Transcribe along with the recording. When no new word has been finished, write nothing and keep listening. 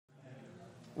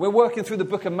We're working through the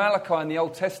book of Malachi in the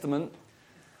Old Testament,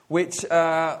 which,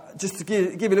 just to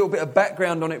give a little bit of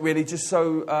background on it really, just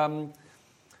so,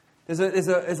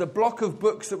 there's a block of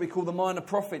books that we call the Minor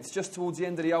Prophets just towards the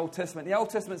end of the Old Testament. The Old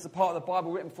Testament is the part of the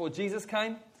Bible written before Jesus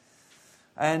came,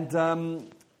 and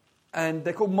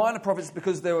they're called Minor Prophets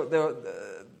because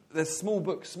they're small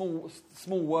books,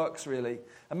 small works really.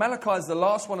 And Malachi is the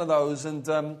last one of those, and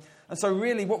so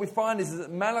really what we find is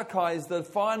that Malachi is the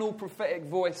final prophetic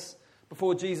voice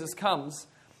before Jesus comes.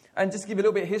 And just to give you a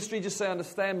little bit of history, just so you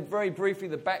understand very briefly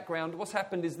the background. What's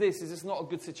happened is it's not a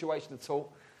good situation at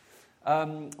all.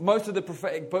 Most of the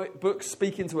prophetic books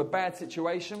speak into a bad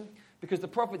situation because the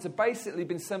prophets have basically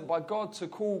been sent by God to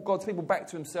call God's people back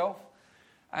to himself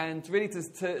and really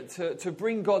to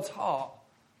bring God's heart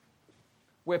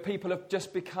where people have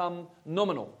just become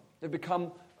nominal. They've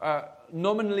become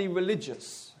nominally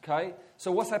religious. Okay?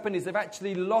 So what's happened is they've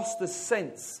actually lost the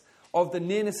sense of the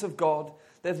nearness of God.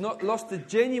 They've not lost the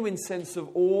genuine sense of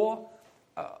awe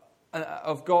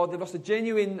of God. They've lost a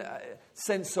genuine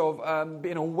sense of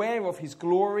being aware of his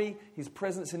glory, his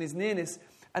presence and his nearness.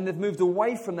 And they've moved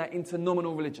away from that into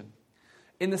nominal religion.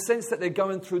 In the sense that they're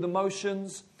going through the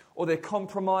motions or they're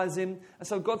compromising. And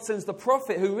so God sends the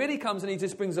prophet who really comes and he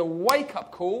just brings a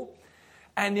wake-up call.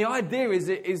 And the idea is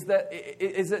that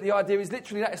the idea is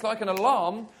literally that. It's like an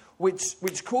alarm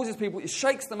which causes people, it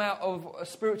shakes them out of a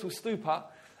spiritual stupor.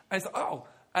 And it's like, oh,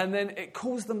 and then it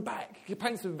calls them back. It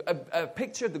paints a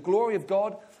picture of the glory of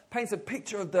God, paints a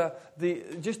picture of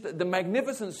the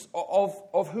magnificence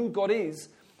of who God is,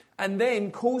 and then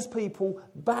calls people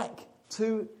back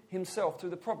to himself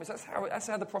through the prophets. That's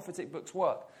how the prophetic books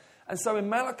work. And so in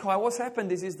Malachi, what's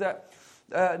happened is that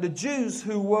the Jews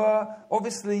who were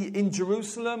obviously in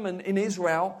Jerusalem and in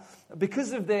Israel,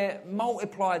 because of their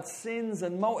multiplied sins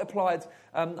and multiplied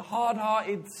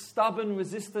hard-hearted, stubborn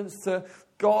resistance to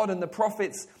God and the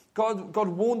prophets, God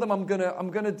warned them, I'm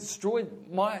going to destroy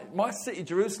my city,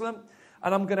 Jerusalem,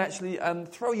 and I'm going to actually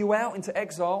throw you out into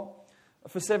exile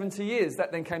for 70 years.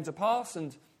 That then came to pass,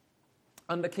 and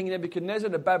under King Nebuchadnezzar,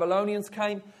 the Babylonians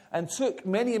came and took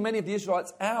many of the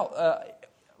Israelites out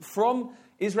from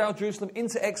Israel, Jerusalem,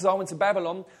 into exile, into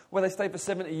Babylon, where they stayed for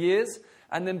 70 years.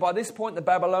 And then by this point, the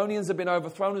Babylonians have been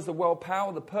overthrown as the world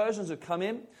power. The Persians have come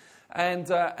in.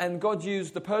 And God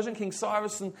used the Persian King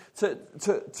Cyrus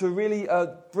to really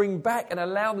bring back and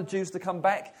allow the Jews to come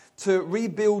back to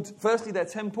rebuild, firstly, their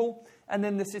temple and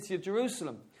then the city of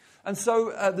Jerusalem. And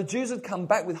so the Jews had come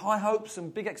back with high hopes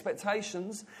and big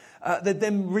expectations. They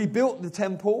then rebuilt the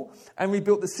temple and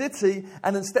rebuilt the city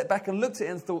and then stepped back and looked at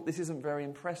it and thought, this isn't very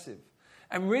impressive.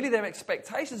 And really their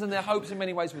expectations and their hopes in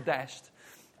many ways were dashed.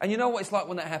 And you know what it's like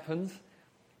when that happens?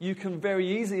 You can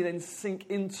very easily then sink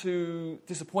into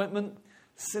disappointment,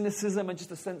 cynicism, and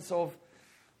just a sense of,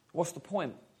 what's the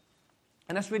point?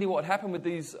 And that's really what happened with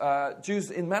these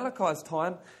Jews in Malachi's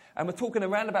time. And we're talking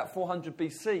around about 400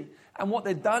 BC. And what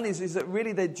they've done is that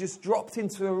really they just dropped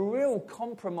into a real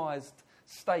compromised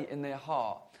state in their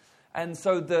heart. And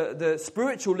so the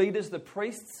spiritual leaders, the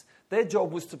priests, their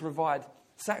job was to provide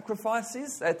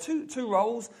sacrifices. There are two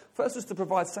roles. First was to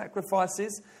provide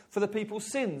sacrifices for the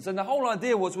people's sins. And the whole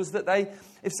idea was that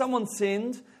if someone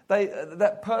sinned,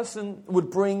 that person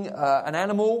would bring an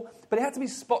animal, but it had to be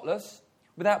spotless,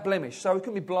 without blemish. So it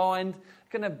couldn't be blind, it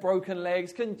couldn't have broken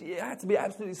legs, it had to be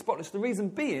absolutely spotless. The reason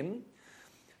being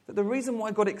that the reason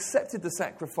why God accepted the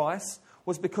sacrifice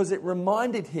was because it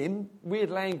reminded him, weird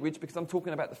language because I'm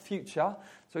talking about the future,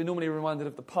 so he normally reminded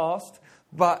of the past,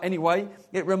 but anyway,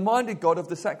 it reminded God of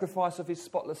the sacrifice of his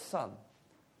spotless son.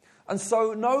 And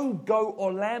so no goat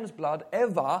or lamb's blood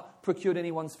ever procured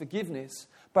anyone's forgiveness,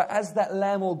 but as that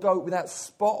lamb or goat without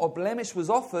spot or blemish was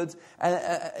offered,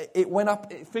 it went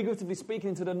up, figuratively speaking,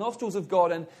 into the nostrils of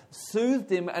God and soothed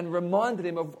him and reminded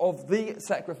him of the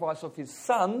sacrifice of his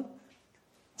son,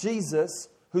 Jesus,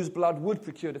 whose blood would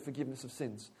procure the forgiveness of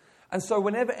sins. And so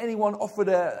whenever anyone offered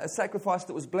a sacrifice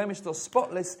that was blemished or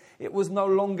spotless, it was no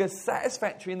longer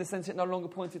satisfactory in the sense it no longer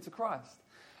pointed to Christ.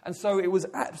 And so it was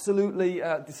absolutely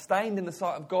disdained in the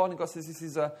sight of God, and God says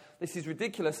this is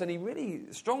ridiculous, and he really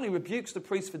strongly rebukes the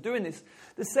priests for doing this.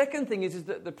 The second thing is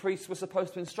that the priests were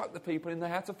supposed to instruct the people in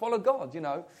how to follow God,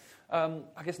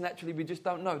 I guess naturally we just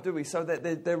don't know, do we? So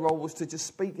their role was to just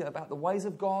speak about the ways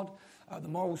of God, the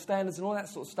moral standards and all that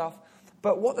sort of stuff.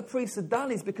 But what the priests had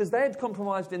done is because they had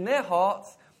compromised in their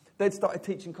hearts, they'd started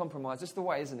teaching compromise. That's the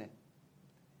way, isn't it?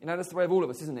 That's the way of all of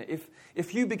us, isn't it?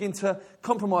 If you begin to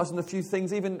compromise on a few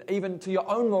things, even to your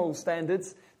own moral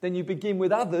standards, then you begin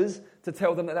with others to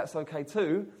tell them that that's okay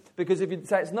too. Because if you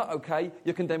say it's not okay,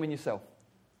 you're condemning yourself.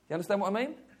 You understand what I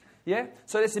mean? Yeah?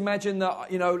 So let's imagine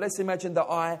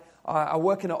that, I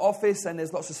work in an office and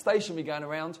there's lots of stationery going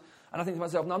around. And I think to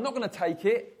myself, no, I'm not going to take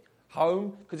it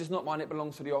home because it's not mine, it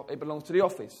belongs to the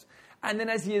office. And then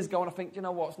as years go on, I think, you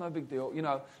know what, it's no big deal,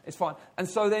 it's fine. And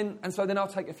so then I'll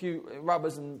take a few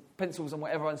rubbers and pencils and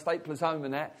whatever and staplers home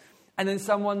and that. And then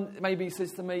someone maybe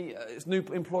says to me, this new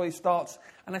employee starts,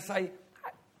 and they say,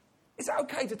 is it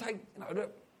okay to take the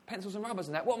pencils and rubbers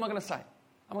and that? What am I going to say?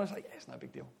 I'm going to say, yeah, it's no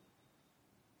big deal.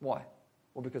 Why?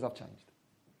 Well, because I've changed.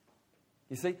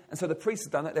 You see? And so the priests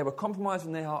had done that. They were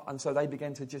compromising their heart, and so they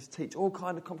began to just teach all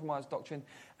kind of compromised doctrine.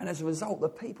 And as a result, the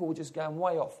people were just going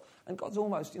way off. And God's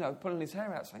almost, pulling his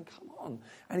hair out, saying, come on.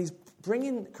 And he's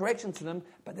bringing correction to them,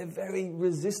 but they're very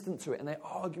resistant to it. And they're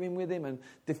arguing with him and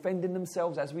defending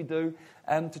themselves, as we do,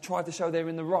 to try to show they're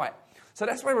in the right. So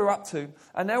that's where we're up to.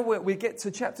 And now we get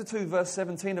to chapter 2, verse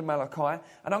 17 of Malachi.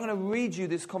 And I'm going to read you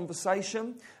this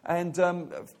conversation. And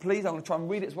please, I'm going to try and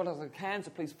read it as well as I can.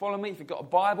 So please follow me. If you've got a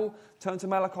Bible, turn to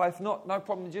Malachi. If not, no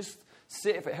problem. Just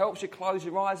sit. If it helps you, close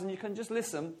your eyes and you can just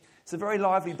listen. It's a very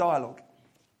lively dialogue.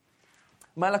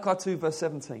 Malachi 2, verse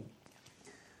 17.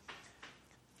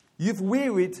 You've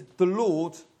wearied the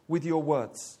Lord with your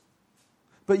words.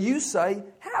 But you say,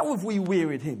 how have we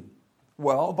wearied him?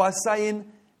 Well, by saying,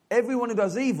 everyone who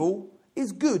does evil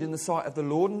is good in the sight of the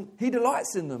Lord, and he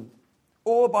delights in them.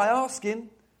 Or by asking,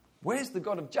 where's the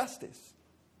God of justice?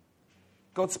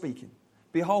 God speaking,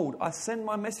 behold, I send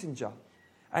my messenger,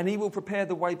 and he will prepare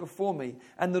the way before me.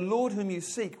 And the Lord whom you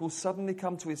seek will suddenly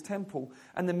come to his temple.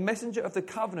 And the messenger of the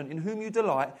covenant in whom you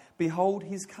delight, behold,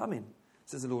 he's coming,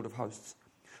 says the Lord of hosts.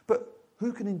 But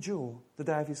who can endure the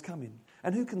day of his coming?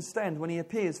 And who can stand when he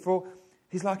appears? For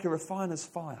he's like a refiner's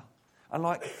fire, and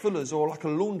like fuller's or like a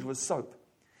launderer's soap.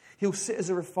 He'll sit as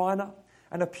a refiner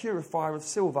and a purifier of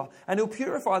silver. And he'll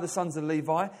purify the sons of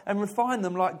Levi and refine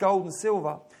them like gold and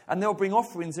silver. And they'll bring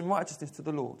offerings in righteousness to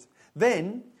the Lord.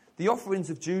 Then the offerings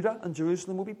of Judah and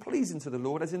Jerusalem will be pleasing to the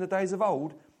Lord, as in the days of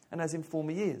old and as in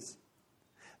former years.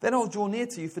 Then I'll draw near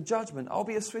to you for judgment. I'll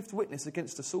be a swift witness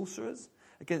against the sorcerers,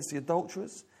 against the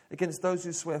adulterers, against those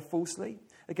who swear falsely,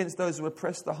 against those who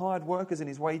oppress the hired workers in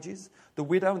his wages, the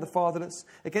widow and the fatherless,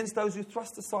 against those who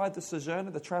thrust aside the sojourner,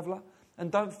 the traveller,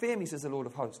 and don't fear me, says the Lord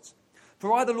of hosts.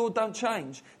 For I, the Lord, don't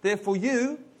change. Therefore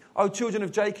you, O children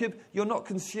of Jacob, you're not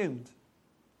consumed.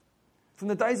 From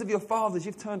the days of your fathers,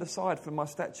 you've turned aside from my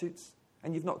statutes,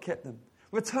 and you've not kept them.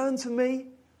 Return to me,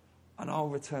 and I'll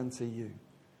return to you,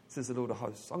 says the Lord of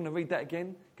hosts. I'm going to read that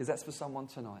again, because that's for someone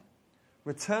tonight.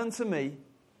 Return to me,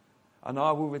 and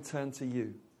I will return to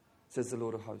you, says the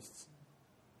Lord of hosts.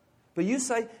 But you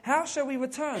say, how shall we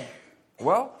return?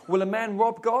 Well, will a man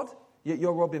rob God? Yet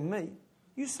you're robbing me.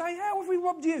 You say, how have we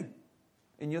robbed you?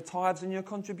 In your tithes and your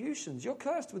contributions. You're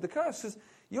cursed with the curse, because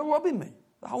you're robbing me,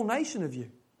 the whole nation of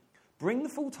you. Bring the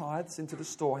full tithes into the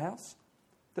storehouse,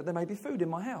 that there may be food in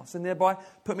my house, and thereby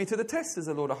put me to the test, says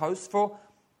the Lord of hosts. For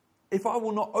if I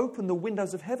will not open the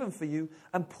windows of heaven for you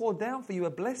and pour down for you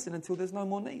a blessing until there's no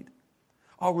more need,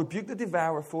 I'll rebuke the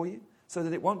devourer for you, so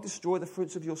that it won't destroy the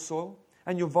fruits of your soil,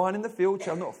 and your vine in the field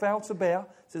shall not fail to bear,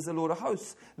 says the Lord of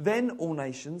hosts. Then all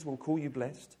nations will call you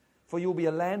blessed, for you'll be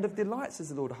a land of delight, says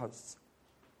the Lord of hosts.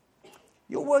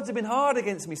 Your words have been hard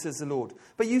against me, says the Lord.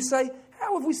 But you say,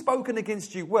 how have we spoken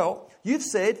against you? Well, you've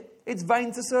said it's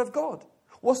vain to serve God.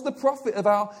 What's the profit of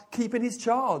our keeping his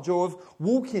charge, or of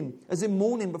walking as in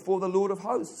mourning before the Lord of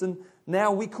hosts? And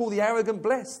now we call the arrogant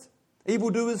blessed.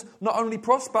 Evildoers not only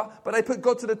prosper, but they put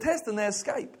God to the test and they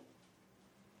escape.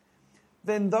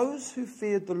 Then those who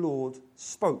feared the Lord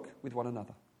spoke with one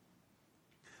another.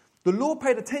 The Lord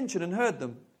paid attention and heard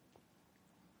them.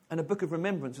 And a book of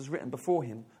remembrance was written before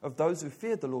him of those who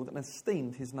feared the Lord and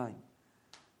esteemed his name.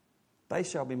 They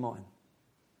shall be mine,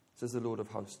 says the Lord of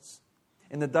hosts,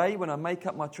 in the day when I make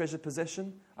up my treasured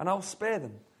possession, and I'll spare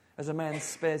them, as a man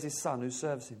spares his son who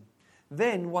serves him.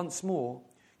 Then once more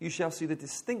you shall see the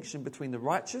distinction between the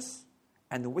righteous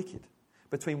and the wicked,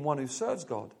 between one who serves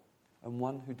God and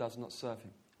one who does not serve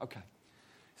him. Okay.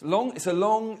 It's a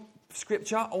long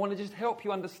scripture. I want to just help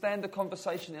you understand the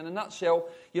conversation in a nutshell.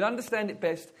 You'll understand it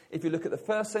best if you look at the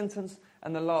first sentence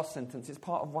and the last sentence. It's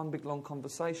part of one big long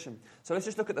conversation. So let's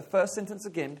just look at the first sentence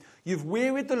again. You've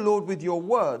wearied the Lord with your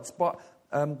words, but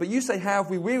you say, how have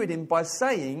we wearied him? By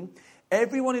saying,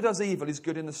 everyone who does evil is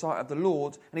good in the sight of the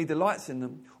Lord, and he delights in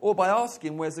them. Or by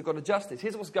asking, where's the God of justice?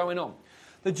 Here's what's going on.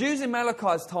 The Jews in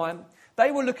Malachi's time,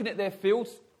 they were looking at their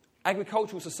fields,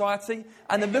 agricultural society,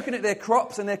 and they're looking at their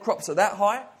crops, and their crops are that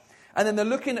high. And then they're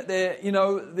looking at their,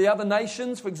 the other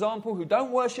nations, for example, who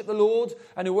don't worship the Lord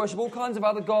and who worship all kinds of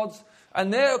other gods,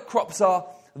 and their crops are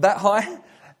that high,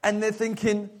 and they're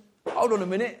thinking, hold on a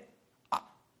minute,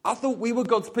 I thought we were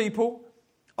God's people.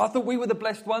 I thought we were the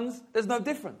blessed ones. There's no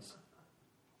difference.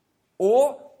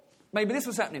 Or maybe this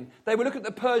was happening. They were looking at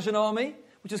the Persian army,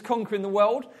 which is conquering the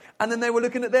world, and then they were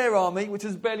looking at their army, which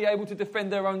is barely able to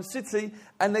defend their own city,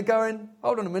 and they're going,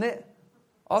 hold on a minute,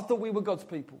 I thought we were God's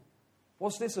people.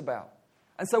 What's this about?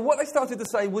 And so what they started to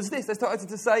say was this. They started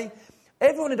to say,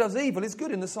 everyone who does evil is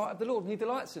good in the sight of the Lord, and he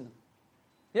delights in them.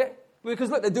 Yeah? Because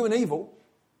look, they're doing evil.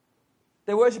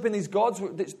 They're worshipping these gods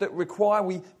that require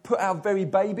we put our very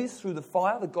babies through the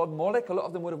fire. The god Molech, a lot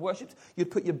of them would have worshipped. You'd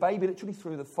put your baby literally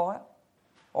through the fire.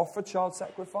 Offer child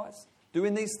sacrifice.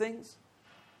 Doing these things.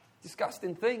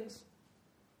 Disgusting things.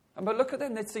 But look at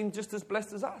them. They seem just as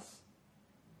blessed as us.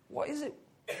 What is it?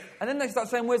 And then they start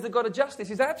saying, where's the God of justice?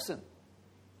 He's absent.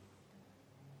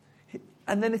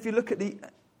 And then if you look at the...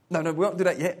 No, we won't do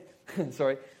that yet.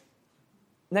 Sorry.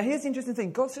 Now here's the interesting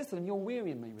thing. God says to them, you're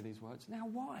wearying me with these words. Now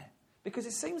why? Because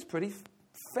it seems pretty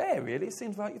fair, really. It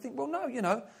seems like you think, well,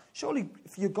 no, surely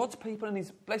if you're God's people and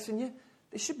he's blessing you,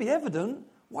 it should be evident.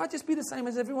 Why just be the same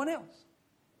as everyone else?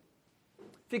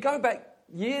 If you go back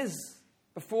years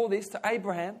before this to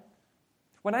Abraham,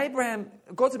 when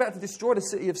God's about to destroy the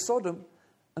city of Sodom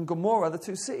and Gomorrah, the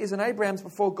two cities, and Abraham's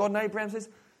before God, and Abraham says,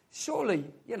 surely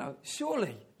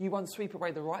you won't sweep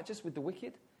away the righteous with the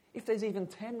wicked. If there's even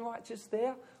 10 righteous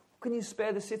there, can you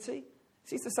spare the city?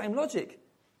 See, it's the same logic.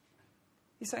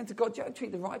 He's saying to God, don't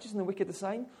treat the righteous and the wicked the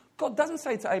same. God doesn't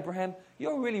say to Abraham,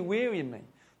 you're really wearying me.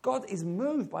 God is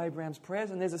moved by Abraham's prayers,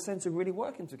 and there's a sense of really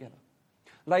working together.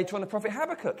 Later on, the prophet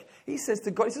Habakkuk, he says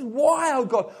to God, why, oh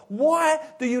God, why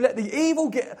do you let the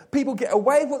evil people get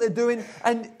away with what they're doing?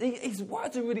 And his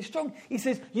words are really strong. He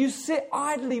says, you sit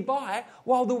idly by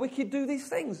while the wicked do these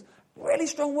things. Really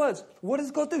strong words. What does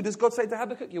God do? Does God say to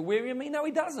Habakkuk, you're wearying me? No,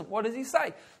 he doesn't. What does he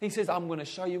say? He says, I'm going to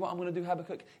show you what I'm going to do,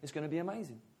 Habakkuk. It's going to be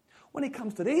amazing. When it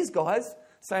comes to these guys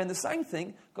saying the same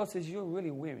thing, God says, you're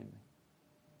really wearying me.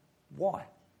 Why?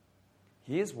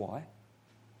 Here's why.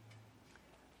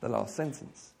 The last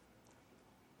sentence.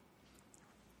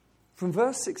 From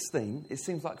verse 16, it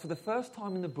seems like for the first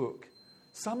time in the book,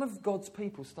 some of God's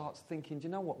people starts thinking, do you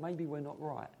know what, maybe we're not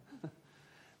right.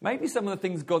 Maybe some of the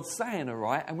things God's saying are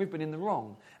right and we've been in the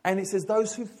wrong. And it says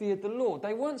those who feared the Lord.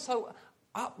 They weren't so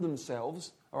up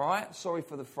themselves, all right? Sorry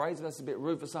for the phrase, that's a bit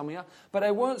rude for some of you. But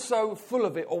they weren't so full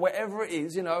of it or whatever it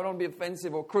is, I don't want to be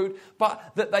offensive or crude,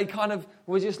 but that they kind of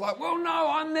were just like, well,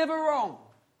 no, I'm never wrong.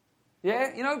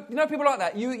 Yeah, you know people like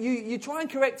that. You try and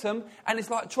correct them, and it's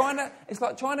like trying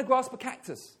to grasp a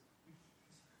cactus.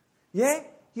 Yeah,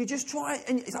 you just try,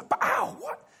 and it's like, ow,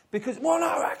 what? Because, well, no,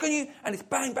 how can you? And it's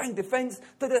bang, bang, defence.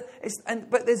 But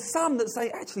there's some that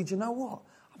say, actually, do you know what?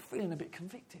 I'm feeling a bit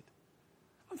convicted.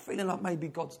 I'm feeling like maybe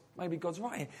God's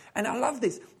right here. And I love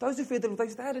this. Those who fear the Lord,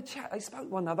 they had a chat. They spoke to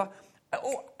one another,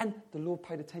 and the Lord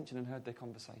paid attention and heard their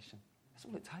conversation. That's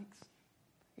all it takes.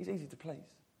 He's easy to please.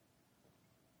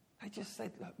 They just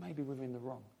said, look, maybe we're in the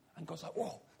wrong. And God's like,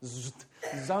 whoa,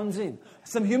 zones in.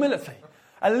 Some humility.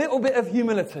 A little bit of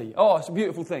humility. Oh, it's a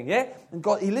beautiful thing, yeah? And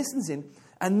God, he listens in.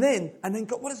 And then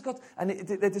God, what does God... And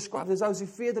they're described as those who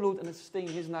fear the Lord and esteem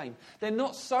his name. They're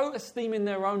not so esteeming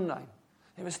their own name.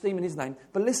 They're esteeming his name.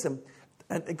 But listen,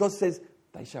 and God says,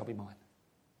 they shall be mine.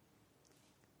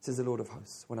 Says the Lord of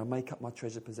hosts, when I make up my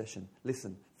treasured possession.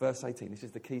 Listen, verse 18, this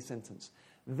is the key sentence.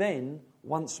 Then,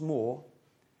 once more,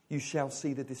 you shall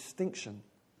see the distinction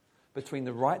between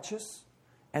the righteous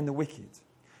and the wicked,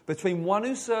 between one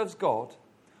who serves God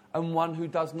and one who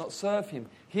does not serve him.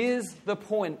 Here's the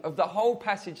point of the whole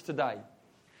passage today.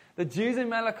 The Jews in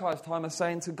Malachi's time are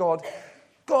saying to God,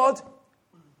 God,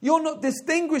 you're not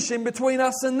distinguishing between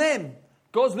us and them.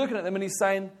 God's looking at them and he's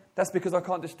saying, that's because I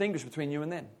can't distinguish between you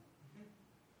and them.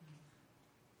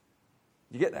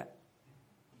 You get that?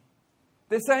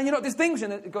 They're saying you're not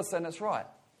distinguishing. God's saying, that's right.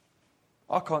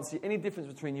 I can't see any difference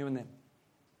between you and them.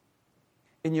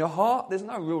 In your heart, there's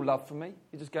no real love for me.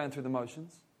 You're just going through the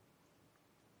motions.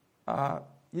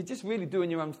 You're just really doing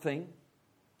your own thing.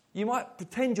 You might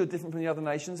pretend you're different from the other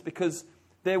nations because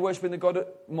they're worshipping the god of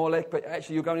Molech, but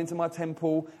actually you're going into my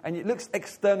temple and it looks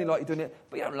externally like you're doing it,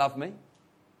 but you don't love me. You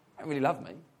don't really love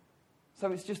me. So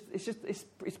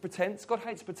it's pretense. God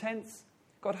hates pretense.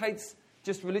 God hates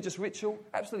just religious ritual.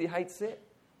 Absolutely hates it.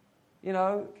 It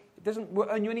doesn't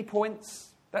earn you any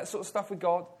points, that sort of stuff with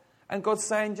God. And God's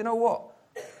saying, do you know what?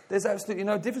 There's absolutely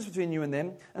no difference between you and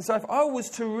them. And so if I was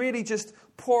to really just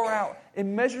pour out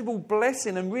immeasurable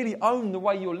blessing and really own the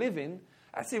way you're living,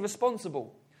 that's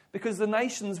irresponsible. Because the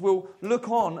nations will look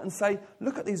on and say,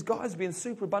 look at these guys being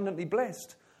super abundantly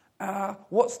blessed.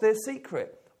 What's their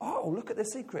secret? Oh, look at their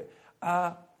secret.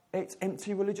 It's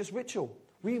empty religious ritual.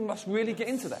 We must really get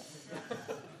into that.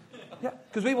 Yeah,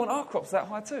 because we want our crops that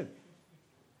high too.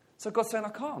 So God's saying, I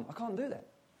can't do that.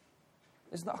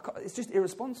 It's just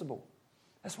irresponsible.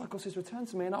 That's why God says, return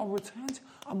to me, and I'll return to you.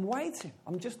 I'm waiting.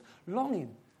 I'm just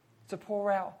longing to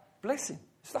pour out blessing.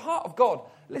 It's the heart of God.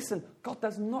 Listen, God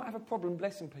does not have a problem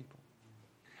blessing people.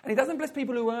 And he doesn't bless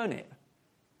people who earn it.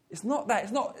 It's not that.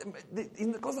 It's not.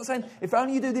 God's not saying, if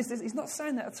only you do this. He's not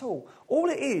saying that at all. All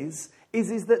it is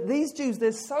that these Jews,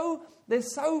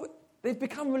 they've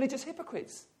become religious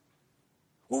hypocrites.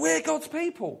 Well, we're God's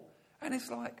people. And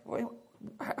it's like, well,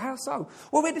 how so?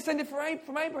 Well, we're descended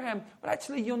from Abraham. But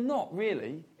actually, you're not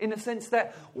really, in the sense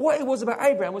that what it was about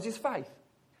Abraham was his faith.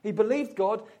 He believed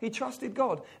God. He trusted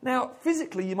God. Now,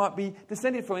 physically, you might be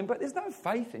descended from him, but there's no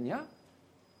faith in you.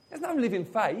 There's no living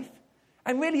faith.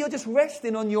 And really, you're just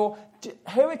resting on your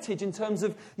heritage in terms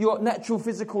of your natural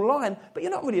physical line. But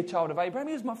you're not really a child of Abraham.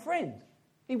 He was my friend.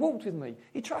 He walked with me.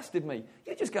 He trusted me.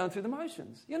 You're just going through the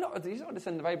motions. He's not a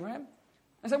descendant of Abraham.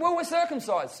 I said, well, we're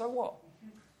circumcised. So what?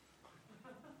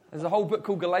 There's a whole book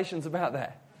called Galatians about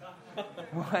that.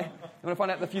 Right? You want to find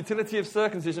out the futility of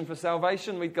circumcision for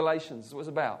salvation? Read Galatians. That's what it's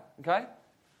about. Okay?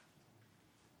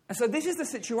 And so this is the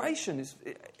situation.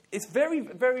 It's very,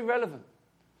 very relevant.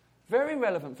 Very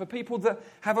relevant for people that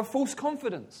have a false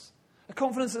confidence. A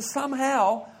confidence that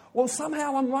somehow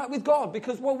I'm right with God.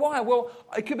 Because, well, why? Well,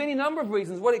 it could be any number of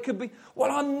reasons. Well, it could be,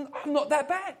 well, I'm not that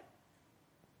bad.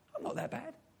 I'm not that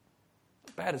bad.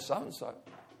 As bad as so-and-so.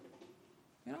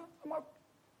 You know,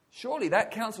 surely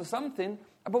that counts for something.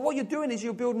 But what you're doing is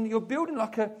you're building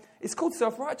like it's called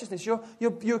self-righteousness.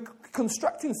 You're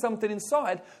constructing something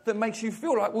inside that makes you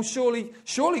feel like, well, surely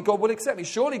God will accept me.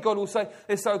 Surely God will say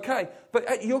it's okay.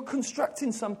 But you're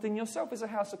constructing something yourself. It's a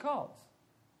house of cards.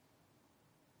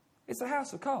 It's a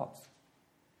house of cards.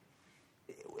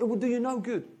 It will do you no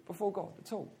good before God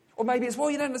at all. Or maybe it's, well,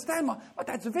 you don't understand. My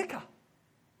dad's a vicar.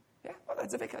 Yeah, my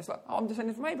dad's a vicar. It's like, oh, I'm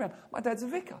descended from Abraham. My dad's a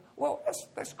vicar. Well,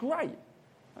 that's great.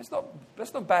 That's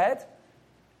not bad.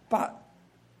 But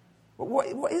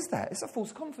what is that? It's a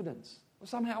false confidence. Well,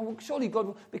 somehow, well, surely God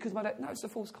will, because my dad, no, it's a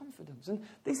false confidence. And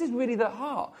this is really the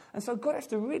heart. And so God has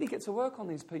to really get to work on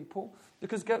these people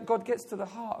because God gets to the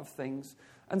heart of things.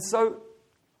 And so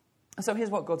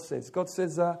here's what God says. God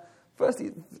says, first,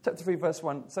 chapter 3, verse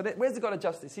 1. So where's the God of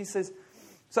justice? He says,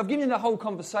 so I've given you the whole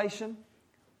conversation,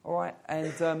 all right?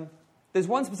 And there's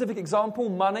one specific example,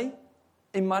 money.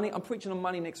 In money, I'm preaching on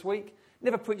money next week.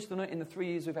 Never preached on it in the 3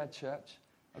 years we've had church.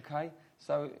 Okay,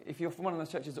 so if you're from one of those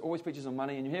churches that always preaches on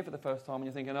money and you're here for the first time and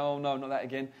you're thinking, oh, no, not that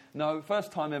again. No,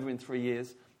 first time ever in 3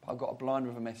 years, but I've got a blinder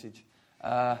of a message.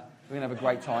 We're going to have a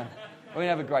great time. We're going to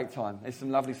have a great time. There's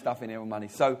some lovely stuff in here on money.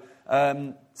 So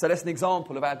that's an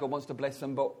example of how God wants to bless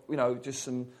them, but, you know, just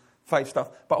some faith stuff.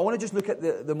 But I want to just look at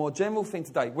the more general thing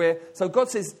today. So God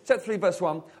says, chapter 3, verse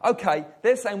 1, okay,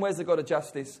 they're saying, where's the God of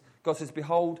justice? God says,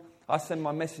 behold, I send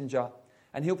my messenger,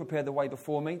 and he'll prepare the way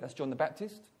before me. That's John the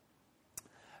Baptist.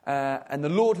 And the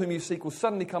Lord whom you seek will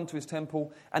suddenly come to his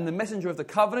temple, and the messenger of the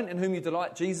covenant in whom you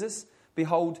delight, Jesus,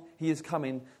 behold, he is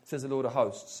coming, says the Lord of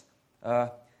hosts.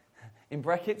 In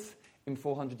brackets, in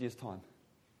 400 years' time.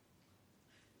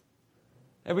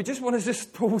 And we just want to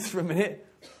just pause for a minute,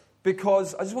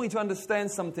 because I just want you to understand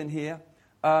something here.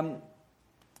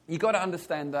 You've got to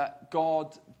understand that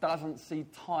God doesn't see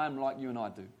time like you and I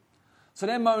do. So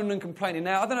they're moaning and complaining.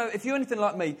 Now, I don't know, if you're anything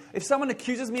like me, if someone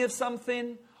accuses me of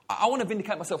something, I want to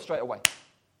vindicate myself straight away.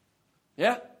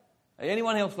 Yeah?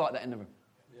 Anyone else like that in the room?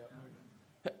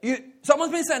 Yeah.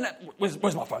 Someone's been saying that.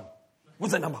 Where's my phone?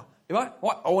 What's that number? Right?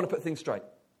 Why? I want to put things straight.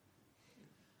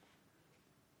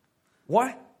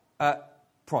 Why?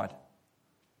 Pride.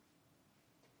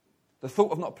 The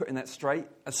thought of not putting that straight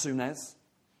as soon as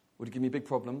would give me big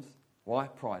problems. Why?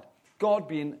 Pride. God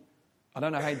being, I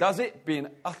don't know how he does it, being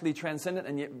utterly transcendent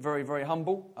and yet very, very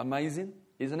humble. Amazing,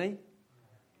 isn't he?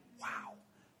 Wow.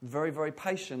 Very, very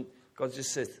patient. God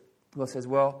says,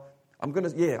 well, I'm going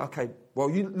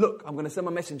to, I'm going to send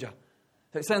my messenger.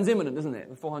 So it sounds imminent, doesn't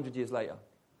it? 400 years later,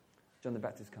 John the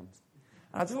Baptist comes.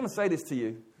 And I just want to say this to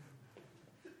you.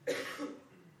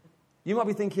 You might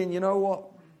be thinking, you know what?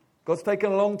 God's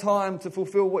taken a long time to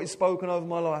fulfill what he's spoken over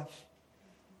my life.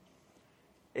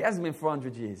 It hasn't been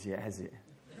 400 years yet, has it?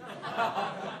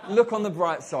 Look on the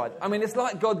bright side. I mean, it's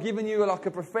like God giving you like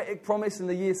a prophetic promise in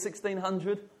the year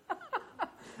 1600.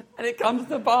 And it comes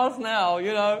to pass now,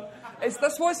 you know.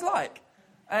 That's what it's like.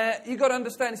 You've got to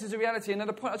understand this is a reality.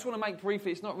 Another point I just want to make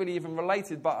briefly, it's not really even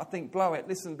related, but I think blow it.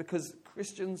 Listen, because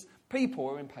people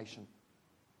are impatient.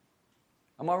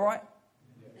 Am I right?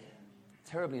 Yeah.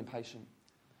 Terribly impatient.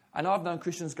 And I've known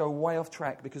Christians go way off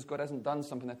track because God hasn't done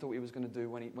something they thought he was going to do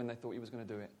when they thought he was going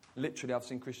to do it. Literally, I've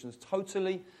seen Christians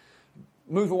totally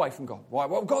move away from God. Why?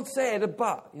 Well, God said,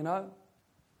 but, you know.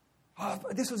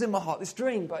 this was in my heart, this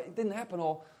dream, but it didn't happen.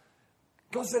 Or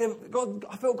God said,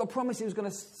 I felt God promised He was going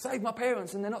to save my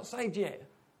parents and they're not saved yet.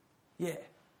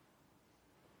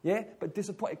 Yeah, but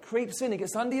disappointment creeps in, it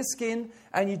gets under your skin,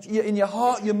 and in your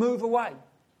heart you move away.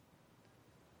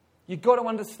 You've got to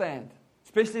understand,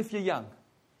 especially if you're young.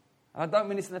 And I don't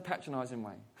mean this in a patronising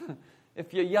way.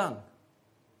 If you're young,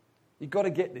 you've got to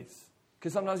get this.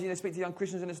 Because sometimes you speak to young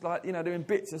Christians and it's like, they're in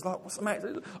bits. It's like, what's the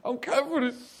matter? I'm going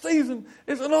through this season.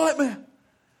 It's a nightmare.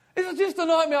 It's just a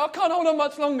nightmare. I can't hold on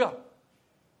much longer.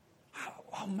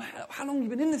 Oh man, how long have you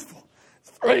been in this for?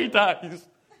 3 days.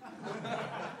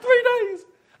 3 days.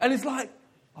 And it's like,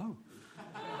 oh.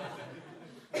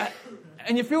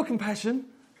 And you feel compassion,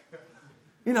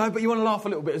 but you want to laugh a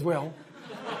little bit as well.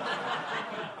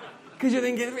 Because you're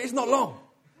thinking, it's not long.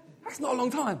 That's not a long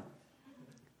time.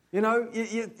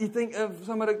 You think of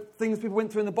some of the things people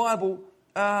went through in the Bible,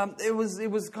 it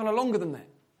was kind of longer than that,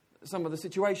 some of the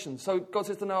situations. So God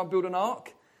says to Noah, build an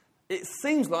ark. It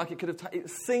seems like it could have it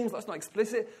seems like it's not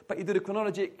explicit, but you do the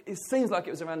chronology, it seems like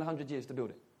it was around 100 years to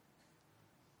build it.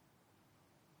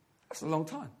 That's a long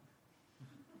time.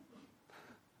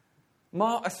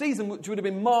 A season which would have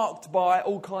been marked by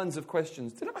all kinds of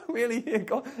questions. Did I really hear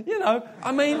God? Do you know what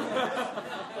I mean?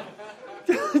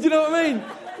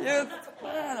 Yeah,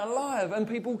 man, alive. And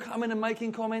people coming and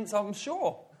making comments, I'm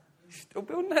sure. Still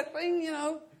building that thing,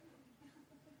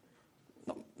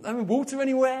 Not having water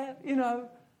anywhere,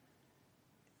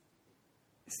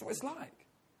 It's what it's like.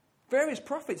 Various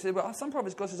prophets, some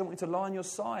prophets, God says, I want you to lie on your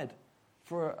side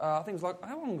for, I think it was like,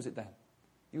 how long was it, Dan?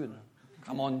 You would know.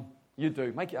 Come on, you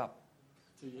do. Make it up.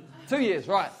 2 years. 2 years,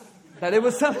 right. Now, there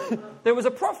was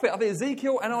a prophet, I think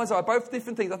Ezekiel and Isaiah, both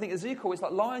different things. I think Ezekiel is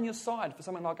like lie on your side for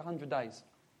something like 100 days.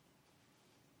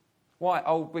 Why?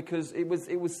 Oh, because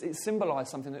it symbolised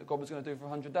something that God was going to do for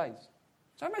 100 days.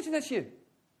 So imagine that's you.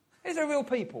 These are real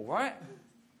people, right?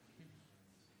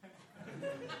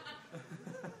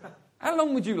 How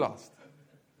long would you last?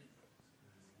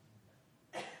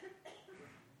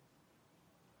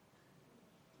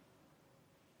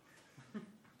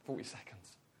 "40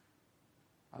 seconds.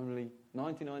 Only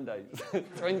 99 days.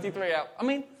 23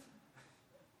 hours.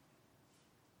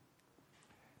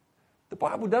 The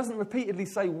Bible doesn't repeatedly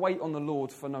say wait on the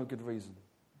Lord for no good reason.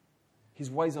 His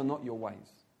ways are not your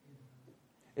ways.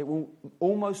 It will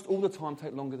almost all the time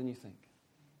take longer than you think.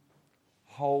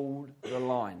 Hold the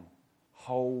line.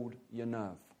 Hold your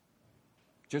nerve.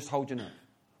 Just hold your nerve.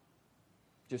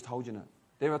 Just hold your nerve.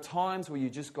 There are times where you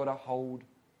just got to hold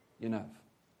your nerve.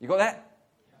 You got that?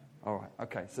 All right,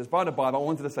 okay. So it's by the Bible. I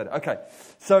wanted to say that. Okay.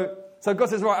 So God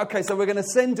says, right, okay, so we're going to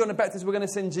send John the Baptist, we're going to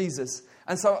send Jesus.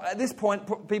 And so at this point,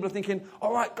 people are thinking,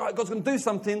 all right, God's going to do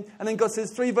something. And then God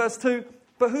says, 3 verse 2,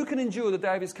 but who can endure the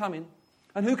day of his coming?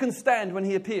 And who can stand when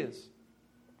he appears?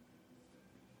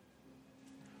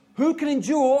 Who can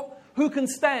endure? Who can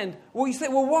stand? Well, you say,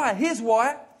 well, why? Here's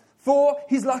why. For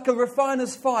he's like a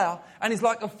refiner's fire and he's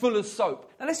like a fuller's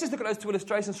soap. Now let's just look at those two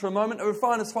illustrations for a moment. A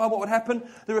refiner's fire, what would happen?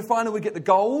 The refiner would get the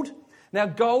gold. Now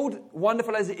gold,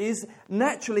 wonderful as it is,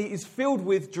 naturally is filled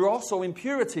with dross or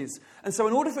impurities. And so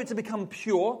in order for it to become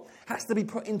pure, it has to be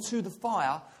put into the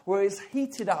fire where it's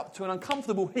heated up to an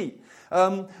uncomfortable heat.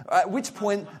 At which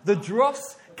point the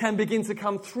dross can begin to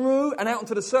come through and out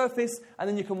onto the surface and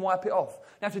then you can wipe it off.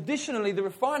 Now traditionally the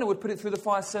refiner would put it through the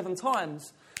fire 7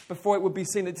 times before it would be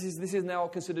seen that this is now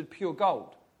considered pure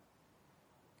gold.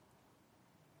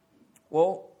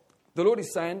 Well, the Lord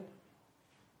is saying,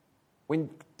 when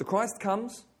the Christ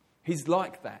comes, he's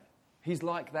like that. He's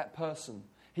like that person.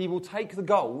 He will take the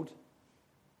gold,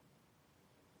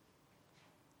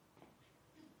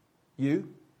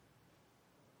 you,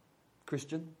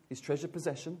 Christian, his treasured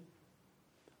possession,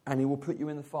 and he will put you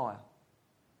in the fire.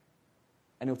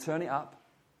 And he'll turn it up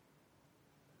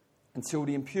until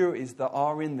the impurities that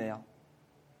are in there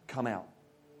come out.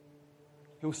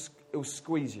 He'll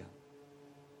squeeze you.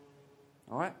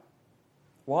 All right?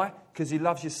 Why? Because he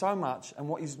loves you so much, and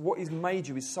what he's made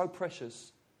you is so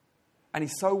precious, and he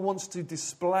so wants to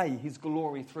display his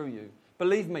glory through you.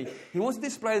 Believe me, he wants to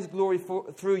display his glory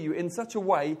through you in such a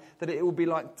way that it will be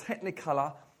like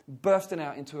Technicolor bursting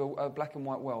out into a black and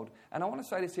white world. And I want to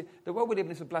say this here, the world we live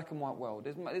in is a black and white world.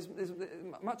 There's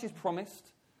much is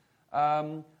promised,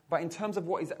 but in terms of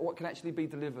what can actually be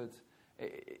delivered,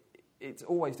 it's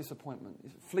always disappointment.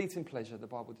 It's fleeting pleasure, the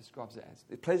Bible describes it as.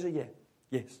 Pleasure,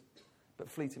 yes, but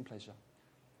fleeting pleasure.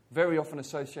 Very often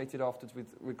associated afterwards with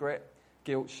regret,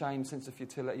 guilt, shame, sense of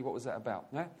futility. What was that about?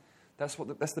 Yeah? That's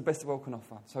the best the world can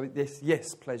offer. So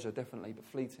yes, pleasure, definitely, but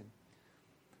fleeting.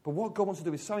 But what God wants to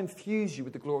do is so infuse you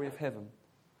with the glory of heaven,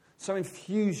 so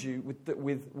infuse you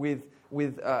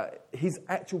with his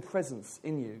actual presence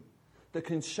in you, that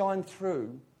can shine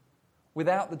through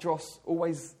without the dross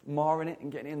always marring it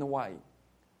and getting in the way.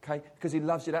 Okay? Because he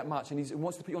loves you that much and he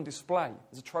wants to put you on display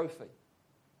as a trophy.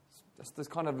 That's the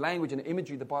kind of language and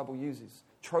imagery the Bible uses.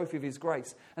 Trophy of his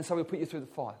grace. And so he'll put you through the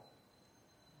fire.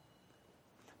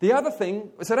 The other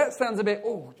thing, so that sounds a bit,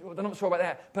 I'm not sure about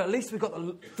that, but at least we've got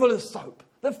the Fuller's soap.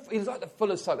 He's like the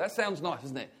Fuller's soap. That sounds nice,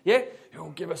 doesn't it? Yeah? He'll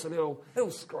give us a little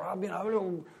scrub, a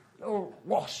little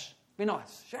wash. Be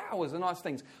nice. Showers are nice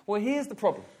things. Well, here's the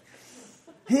problem.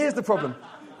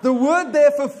 The word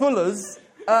there for Fuller's,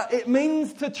 it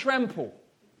means to trample.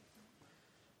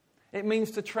 It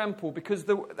means to trample because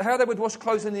how they would wash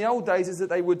clothes in the old days is that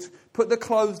they would put the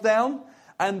clothes down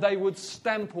and they would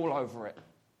stamp all over it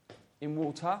in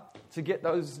water to get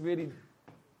those really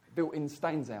built-in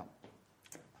stains out.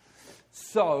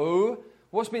 So,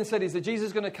 what's being said is that Jesus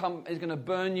is going to come, is going to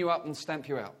burn you up and stamp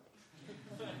you out.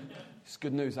 It's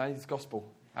good news, eh? It's gospel,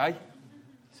 eh?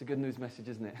 It's a good news message,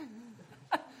 isn't it?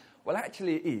 Well,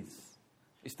 actually it is.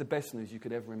 It's the best news you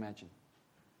could ever imagine.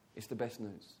 It's the best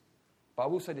news. But I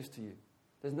will say this to you.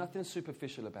 There's nothing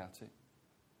superficial about it.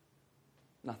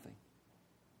 Nothing.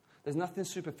 There's nothing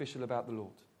superficial about the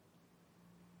Lord.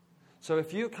 So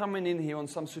if you're coming in here on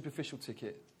some superficial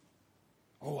ticket,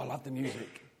 I love the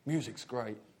music. Music's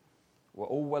great. Well,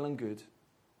 all well and good.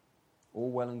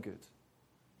 All well and good.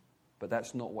 But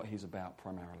that's not what he's about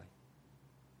primarily.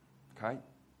 Okay?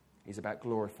 He's about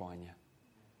glorifying you.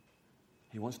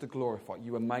 He wants to glorify.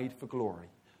 You are made for glory.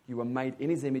 You are made in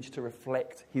his image to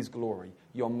reflect his glory.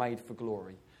 You're made for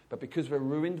glory. But because we're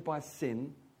ruined by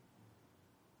sin,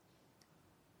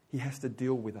 he has to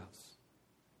deal with us.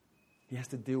 He has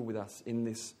to deal with us in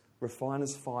this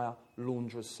refiner's fire,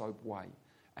 launderer's soap way.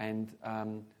 And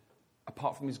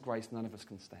apart from his grace, none of us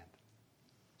can stand.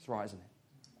 That's right, isn't it?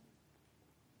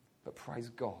 But praise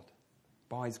God,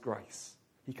 by his grace,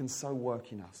 he can so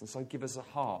work in us and so give us a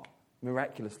heart,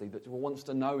 miraculously, that wants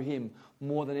to know him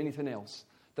more than anything else.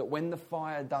 That when the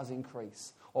fire does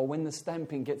increase, or when the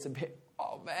stamping gets a bit,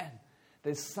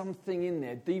 there's something in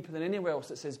there deeper than anywhere else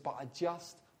that says, but I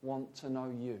just want to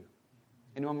know you.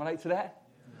 Anyone relate to that?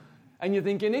 Yeah. And you're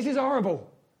thinking, this is horrible.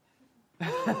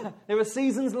 There are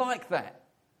seasons like that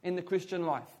in the Christian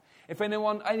life. If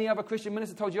any other Christian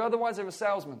minister told you otherwise, they're a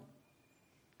salesman.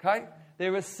 Okay?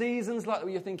 There are seasons like that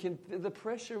where you're thinking, the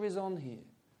pressure is on here.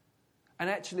 And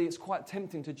actually, it's quite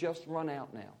tempting to just run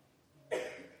out now.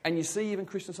 And you see even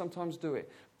Christians sometimes do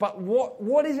it. But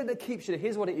what is it that keeps you there?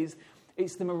 Here's what it is.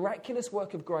 It's the miraculous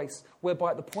work of grace,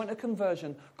 whereby at the point of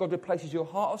conversion, God replaces your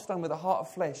heart of stone with a heart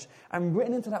of flesh. And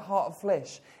written into that heart of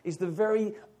flesh is the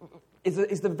very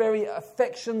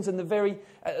affections and the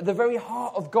very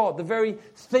heart of God, the very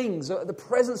things, the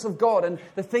presence of God and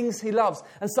the things he loves.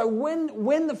 And so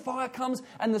when the fire comes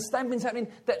and the stamping's happening,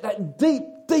 that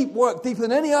deep work, deeper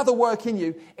than any other work in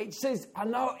you, it says, I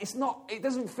know it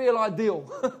doesn't feel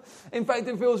ideal. In fact,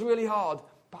 it feels really hard.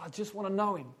 But I just want to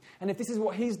know him. And if this is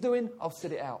what he's doing, I'll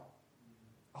sit it out.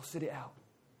 I'll sit it out.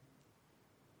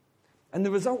 And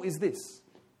the result is this.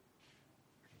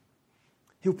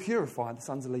 He'll purify the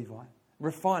sons of Levi,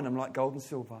 refine them like gold and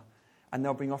silver, and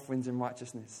they'll bring offerings in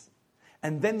righteousness.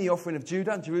 And then the offering of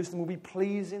Judah and Jerusalem will be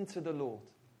pleasing to the Lord.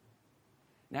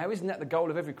 Now, isn't that the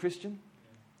goal of every Christian?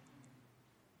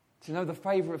 To know the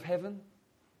favour of heaven?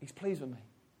 He's pleased with me.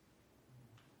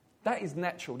 That is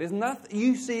natural. There's nothing.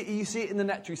 You see it in the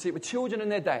natural. You see it with children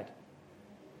and their dad.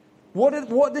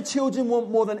 What the children want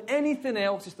more than anything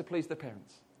else is to please their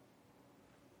parents.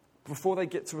 Before they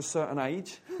get to a certain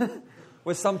age,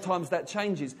 where sometimes that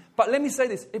changes. But let me say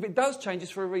this: if it does change,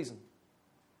 it's for a reason.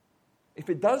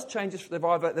 If it does change, they've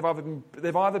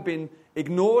either been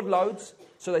ignored loads,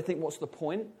 so they think, "What's the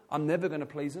point? I'm never going to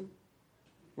please them,"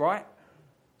 right?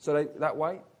 So that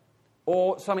way.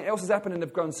 Or something else has happened and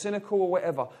they've grown cynical or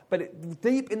whatever. But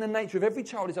deep in the nature of every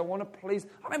child is I want to please.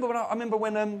 I remember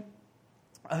when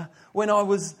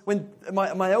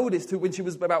my eldest, when she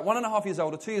was about 1.5 years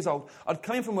old or 2 years old, I'd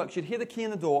come in from work, she'd hear the key in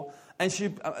the door, and so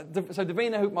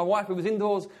Davina, my wife, who was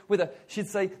indoors with her, she'd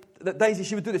say that Daisy,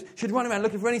 she would do this. She'd run around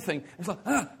looking for anything. It's like,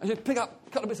 and she'd pick up a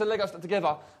couple of bits of Lego stuck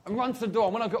together and run to the door.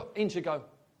 And when I got in, she'd go.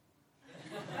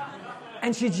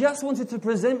 And she just wanted to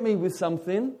present me with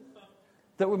something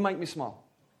that would make me smile.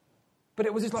 But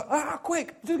it was just like,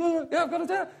 quick. Yeah, I've got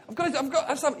to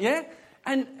have something. Yeah?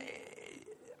 And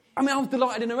I was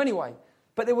delighted in her anyway.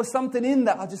 But there was something in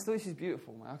that. I just thought, this is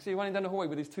beautiful, man. I see you running down the hallway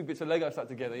with these 2 bits of Lego stuck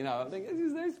together. I think,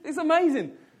 it's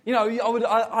amazing.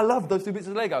 I love those 2 bits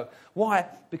of Lego. Why?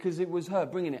 Because it was her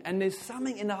bringing it. And there's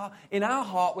something in our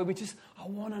heart where I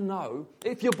want to know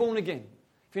if you're born again.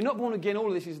 If you're not born again, all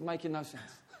of this is making no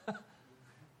sense.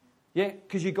 Yeah,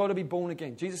 because you've got to be born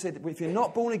again. Jesus said, if you're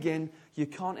not born again, you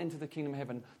can't enter the kingdom of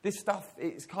heaven. This stuff,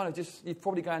 it's kind of just, you're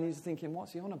probably going and thinking,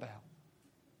 what's he on about?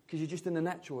 Because you're just in the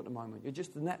natural at the moment. You're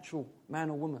just a natural man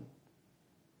or woman.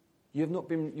 You've not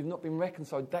been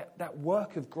reconciled. That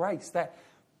work of grace, that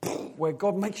where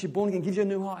God makes you born again, gives you a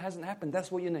new heart, hasn't happened. That's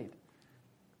what you need.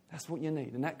 That's what you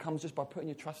need. And that comes just by putting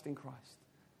your trust in Christ.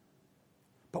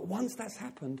 But once that's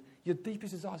happened, your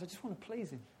deepest desire is, I just want to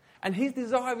please him. And his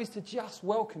desire is to just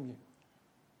welcome you.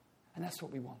 And that's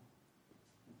what we want.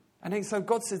 And then, so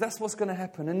God says that's what's going to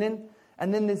happen. And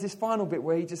then there's this final bit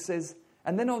where he just says,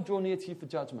 and then I'll draw near to you for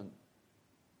judgment.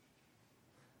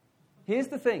 Here's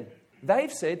the thing.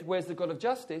 They've said, where's the God of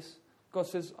justice? God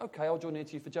says, okay, I'll draw near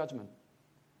to you for judgment.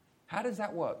 How does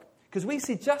that work? Because we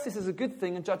see justice as a good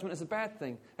thing and judgment as a bad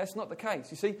thing. That's not the case.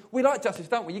 You see, we like justice,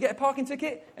 don't we? You get a parking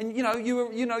ticket and you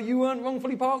weren't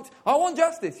wrongfully parked. I want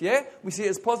justice, yeah? We see it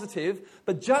as positive.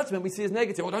 But judgment we see as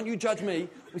negative. Oh, don't you judge me.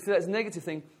 We see that as a negative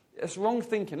thing. It's wrong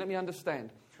thinking. Let me understand.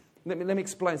 Let me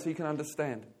explain so you can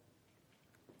understand.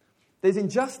 There's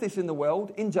injustice in the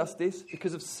world, injustice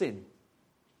because of sin.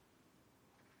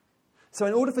 So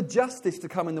in order for justice to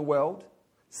come in the world,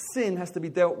 sin has to be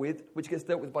dealt with, which gets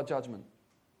dealt with by judgment.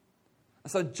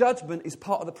 And so judgment is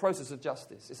part of the process of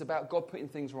justice. It's about God putting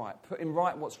things right, putting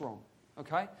right what's wrong.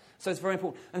 Okay? So it's very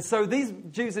important. And so these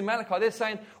Jews in Malachi, they're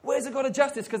saying, where's the God of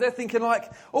justice? Because they're thinking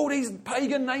like, all these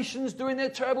pagan nations doing their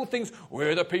terrible things.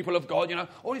 We're the people of God,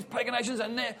 all these pagan nations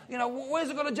and they're, where's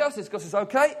the God of justice? God says,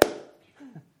 okay,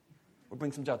 we'll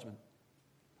bring some judgment.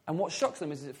 And what shocks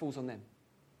them is it falls on them.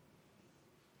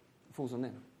 It falls on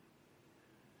them.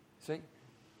 See?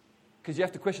 Because you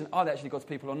have to question, are they actually God's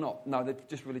people or not? No, they're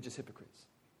just religious hypocrites.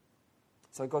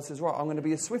 So God says, right, I'm going to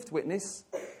be a swift witness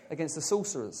against the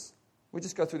sorcerers. We'll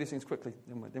just go through these things quickly,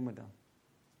 then we're done.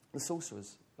 The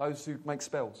sorcerers, those who make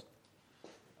spells.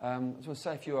 I just want to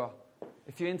say,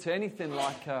 if you're into anything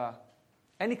like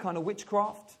any kind of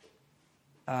witchcraft,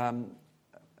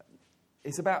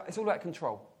 it's all about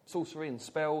control. Sorcery and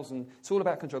spells, and it's all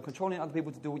about control, controlling other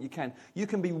people to do what you can. You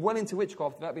can be well into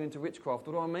witchcraft without being into witchcraft.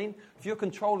 What do I mean? If you're a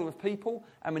controller of people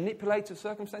and manipulator of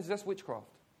circumstances, that's witchcraft.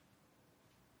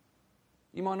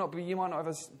 You might not have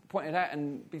us pointed out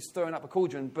and be stirring up a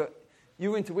cauldron, but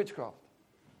you're into witchcraft.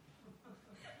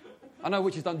 I know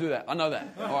witches don't do that. I know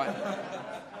that. All right.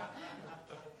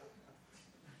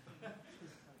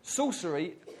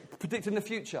 Sorcery, predicting the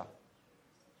future.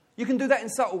 You can do that in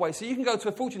subtle ways. So you can go to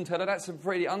a fortune teller, that's a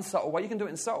pretty unsubtle way. You can do it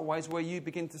in subtle ways where you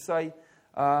begin to say,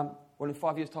 well, in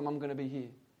 5 years' time, I'm going to be here.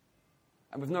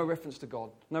 And with no reference to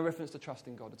God, no reference to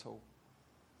trusting God at all.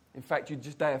 In fact, you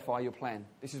just deify your plan.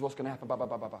 This is what's going to happen, blah, blah,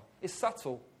 blah, blah, blah. It's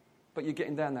subtle, but you're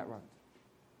getting down that road.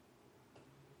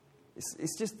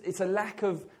 It's a lack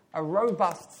of a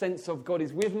robust sense of God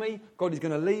is with me, God is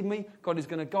going to lead me, God is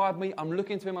going to guide me, I'm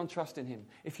looking to him, I'm trusting him.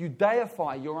 If you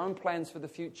deify your own plans for the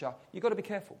future, you've got to be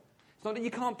careful. It's not that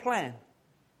you can't plan,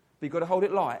 but you've got to hold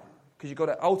it light, because you've got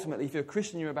to ultimately, if you're a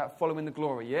Christian, you're about following the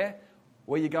glory, yeah?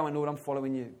 Where you going, Lord, I'm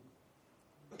following you.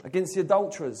 Against the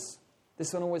adulterers,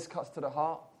 this one always cuts to the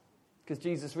heart, because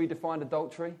Jesus redefined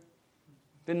adultery,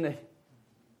 didn't he?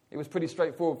 It was pretty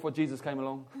straightforward before Jesus came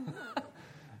along.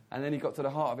 And then he got to the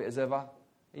heart of it as ever.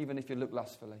 Even if you look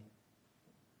lustfully,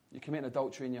 you commit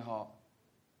adultery in your heart.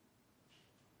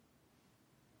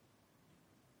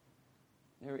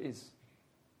 There it is.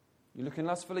 You're looking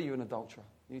lustfully, you're an adulterer.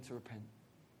 You need to repent.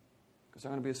 Because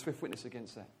I'm going to be a swift witness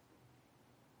against that.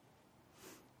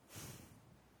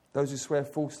 Those who swear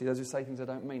falsely, those who say things they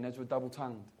don't mean, those who are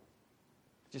double-tongued.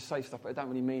 Just say stuff, but they don't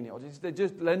really mean it. Or they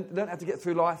just learn how to get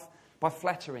through life by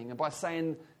flattering and by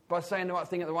saying the right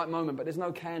thing at the right moment, but there's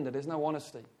no candor, there's no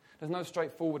honesty. There's no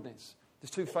straightforwardness.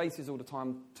 There's two faces all the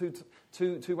time,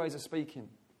 two ways of speaking.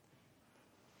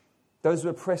 Those who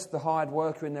oppress the hired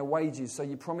worker in their wages, so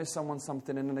you promise someone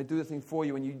something and then they do the thing for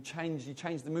you and you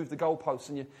move the goalposts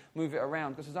and you move it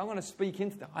around. God says, I'm going to speak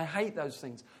into that. I hate those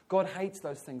things. God hates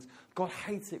those things. God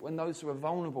hates it when those who are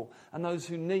vulnerable and those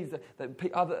who need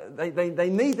they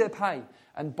need their pay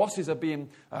and bosses are being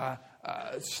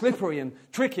slippery and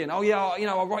tricky and,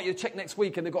 I'll write you a check next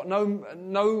week and they've got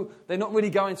they're not really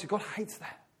going to. God hates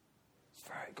that.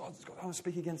 I want to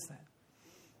speak against that.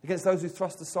 Against those who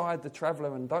thrust aside the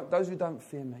traveller and those who don't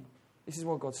fear me. This is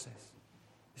what God says.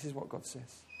 This is what God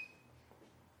says.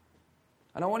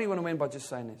 And I only want to end by just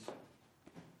saying this.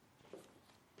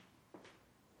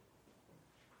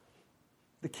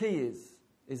 The key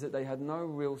is that they had no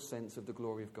real sense of the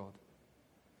glory of God.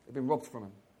 They'd been robbed from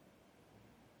him.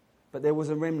 But there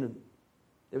was a remnant.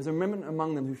 There was a remnant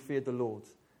among them who feared the Lord.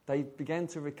 They began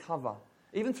to recover,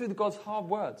 even through God's hard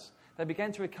words, they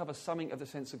began to recover something of the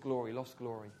sense of glory, lost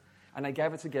glory. And they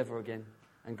gather together again.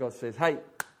 And God says, hey,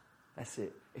 that's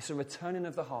it. It's a returning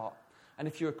of the heart. And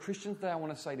if you're a Christian today, I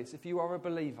want to say this. If you are a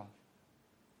believer,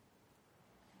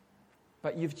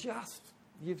 but you're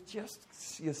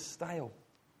stale.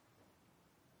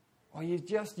 Or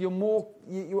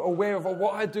you're aware of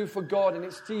what I do for God,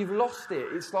 and you've lost it.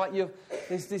 It's like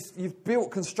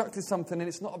you've constructed something, and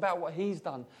it's not about what He's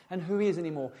done and who He is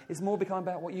anymore. It's more become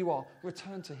about what you are.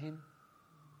 Return to Him.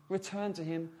 Return to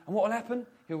Him. And what will happen?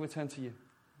 He'll return to you.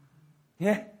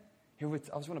 Yeah? I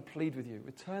just want to plead with you.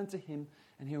 Return to Him,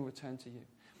 and He'll return to you.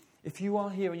 If you are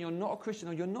here and you're not a Christian,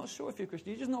 or you're not sure if you're a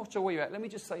Christian, you're just not sure where you're at, let me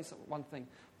just say one thing.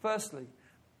 Firstly,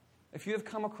 if you have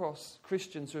come across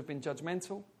Christians who have been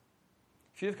judgmental,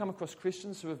 if you have come across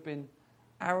Christians who have been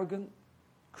arrogant,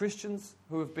 Christians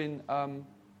who have been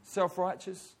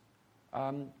self-righteous,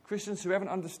 Christians who haven't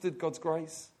understood God's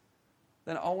grace,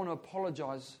 then I want to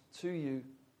apologize to you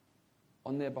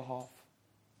on their behalf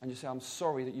and just say, I'm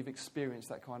sorry that you've experienced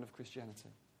that kind of Christianity.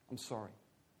 I'm sorry.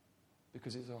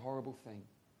 Because it's a horrible thing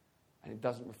and it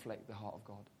doesn't reflect the heart of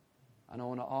God. And I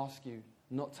want to ask you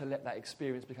not to let that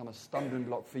experience become a stumbling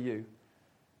block for you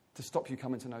to stop you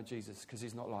coming to know Jesus, because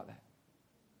He's not like that.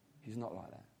 He's not like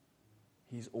that.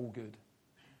 He's all good.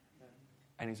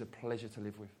 And He's a pleasure to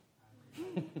live with.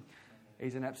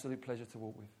 He's an absolute pleasure to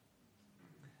walk with.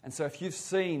 And so if you've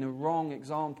seen a wrong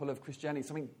example of Christianity,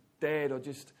 something dead or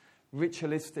just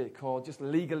ritualistic or just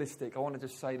legalistic, I want to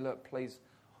just say, look, please,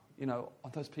 on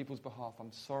those people's behalf,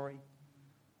 I'm sorry.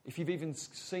 If you've even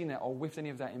seen that or whiffed any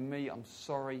of that in me, I'm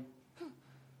sorry.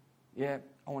 Yeah,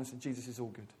 I want to say Jesus is all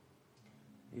good.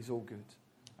 He's all good.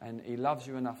 And He loves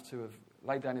you enough to have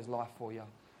laid down His life for you.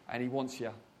 And He wants you.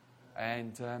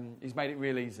 And He's made it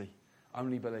real easy.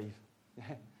 Only believe. You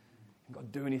haven't got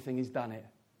to do anything. He's done it.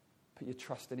 Put your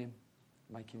trust in Him.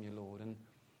 Make Him your Lord. And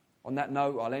on that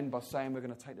note, I'll end by saying we're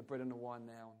going to take the bread and the wine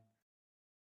now.